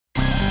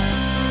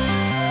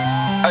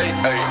Ay,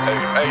 ay, ay,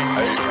 ay,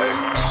 ay, ay.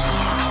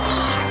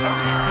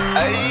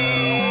 Ay.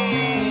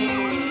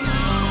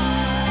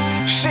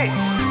 Shit.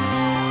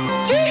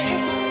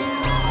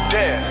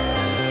 Damn.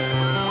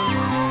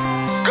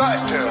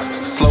 Goddamn.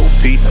 Slow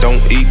feet, don't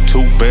eat,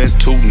 2 bands,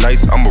 2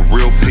 nights, I'm a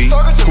real P.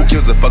 Who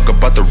gives a fuck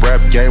about the rap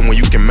game when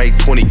you can make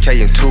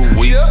 20K in 2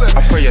 weeks?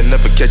 I pray I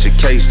never catch a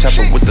case,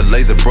 chopper with the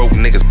laser, broke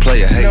niggas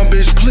play a hate. Now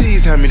bitch,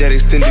 please hand me that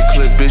extended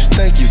clip, bitch,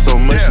 thank you so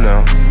much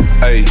now.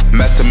 Ayy,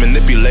 master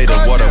manipulator,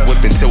 water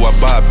whipping till I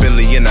buy a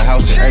Billy in the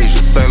house in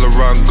Asia. Saint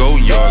Laurent go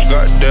yard,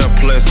 goddamn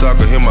playing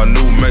soccer, hear my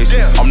new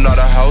Masons. I'm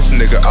not a house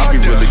nigga, I be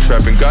really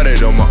trapping, got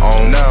it on my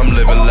own. Now I'm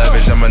living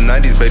lavish, I'm a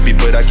 90s baby,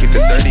 but I keep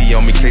the 30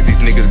 on me, case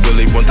these niggas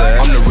really want that.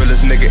 I'm the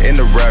realest nigga in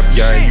the rap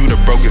game, you the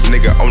brokest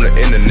nigga on the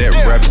internet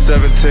rap.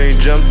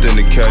 17 jumped in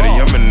the caddy,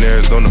 I'm in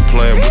Arizona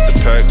playing with the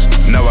packs.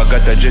 Now I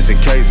got that just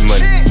in case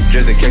money,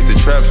 just in case the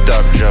trap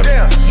stop jumping.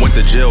 Went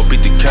to jail,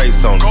 beat the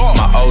case on it.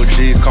 My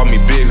OGs call me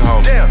big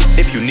homie.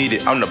 If you need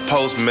it, I'm the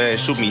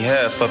postman, shoot me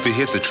half up it,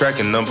 here's the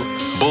tracking number.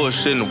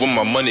 Bullshitting with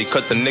my money,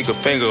 cut the nigga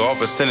finger off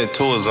and send it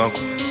to his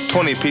uncle.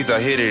 20 piece, I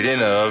hit it in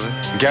the oven.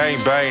 Gang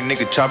bang,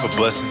 nigga chopper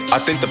bustin'. I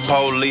think the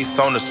police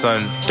on the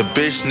sun. The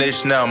bitch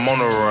snitch, now I'm on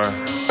the run.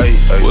 Ay,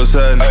 ay. What's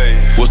happening?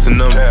 What's the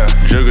number?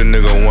 Jug a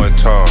nigga one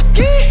time.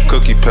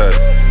 Cookie pack,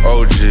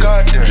 OG.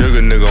 Jug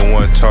a nigga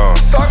one time.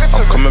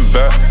 I'm coming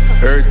back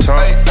every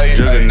time.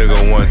 Jug a nigga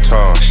one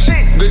time.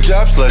 Good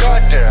job, Sledge.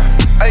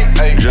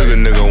 Jug a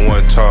nigga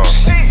one time.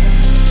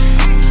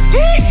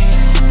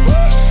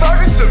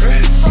 Suck it to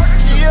me.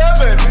 Yeah,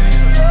 baby.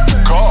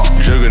 God.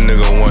 Jug a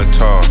nigga one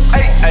time.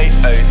 Ay,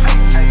 ay.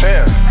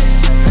 Damn.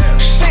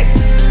 Shit.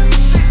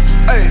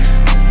 Ay.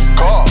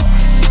 God.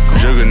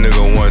 Jug a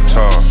nigga one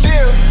time.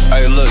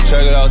 Hey, look,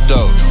 check it out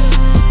though.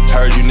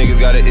 Heard you niggas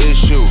got an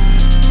issue.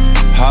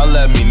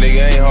 Holla at me,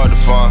 nigga, ain't hard to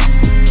find.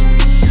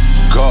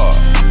 God.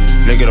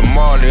 Nigga,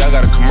 tomorrow, nigga, I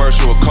got a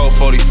commercial with Code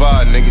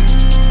 45, nigga.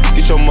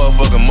 Get your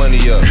motherfucking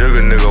money up. Jug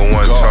a nigga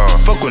one time.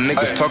 Fuck what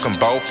niggas talking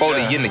about.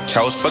 40 in the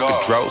couch, fuck a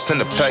drought.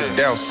 Send a pack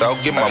down south.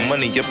 Get my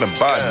money up and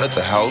buy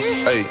another house.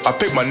 Hey, I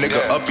pick my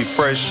nigga up, he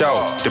fresh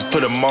out. Then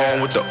put him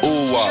on with the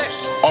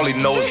ooh-wops. All he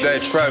knows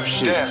that trap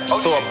shit.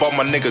 So I bought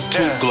my nigga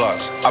 2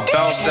 Glocks. I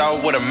bounced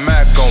out with a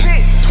Mac on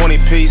me. 20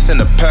 piece in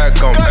the pack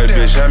on me. Hey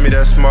bitch, hand me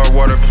that smart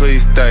water,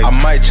 please, thanks. I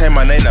might change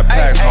my name to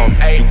Pack, homie.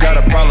 You got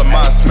a problem,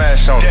 I'll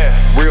smash on it.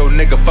 Real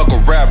nigga, fuck a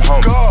rap,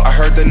 homie. I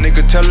heard that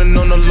nigga telling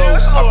on the low.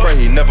 I pray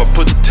he never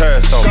put the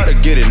test on me. Gotta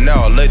get it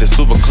now, later,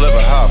 super clever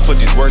how I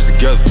put these words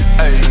together.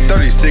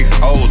 36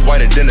 O's,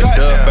 whiter than a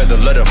dove, feather,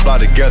 let them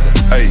fly together.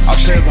 I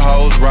pimp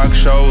hoes, rock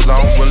shows,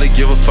 I don't really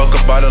give a fuck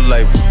about a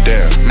label.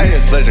 Damn, me and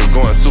Legend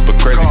going super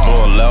crazy,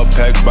 blowing loud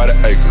pack by the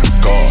acre.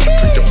 God,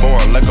 treat the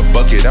foreign like a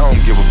bucket, I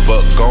don't give a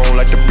fuck, gone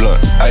like the blunt.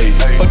 Ayy,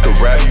 fuck the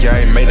rap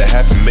game, made a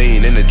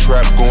 $500,000 in the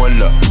trap going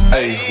up.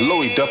 Ayy,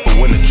 Louis Duffel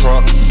in the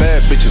trunk,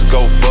 bad bitches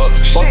go fuck.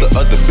 Bought the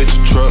other bitch a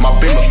truck, my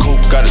Beamer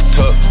coupe got a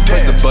tuck.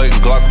 Press the button,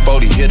 Glock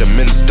 40, hit him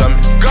in the stomach.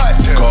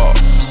 Call.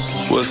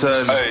 What's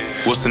happening?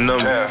 What's the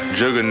number?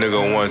 Jug a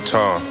nigga one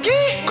time.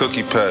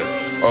 Cookie pack,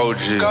 OG.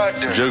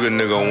 Jug a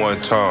nigga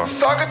one time.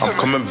 I'm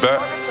coming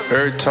back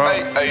every time.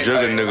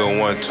 Jug a nigga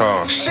one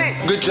time.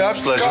 Good job,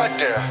 Sledge.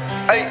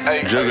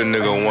 Jug a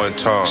nigga one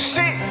time.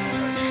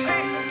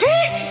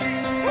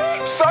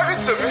 Suck it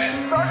to me.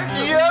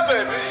 Yeah,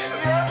 baby.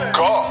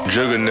 God.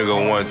 Jug a nigga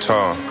one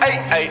time.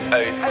 Ay.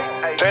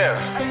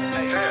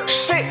 Damn.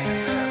 Shit.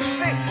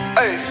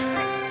 Ay.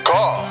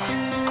 God.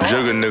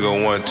 Jug a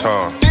nigga one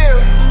time.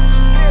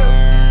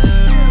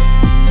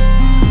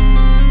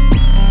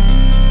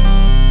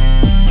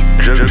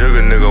 Jug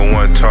a nigga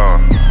one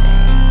time.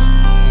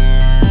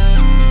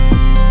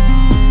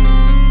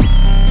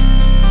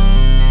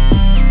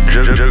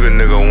 Jug a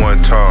nigga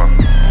one time.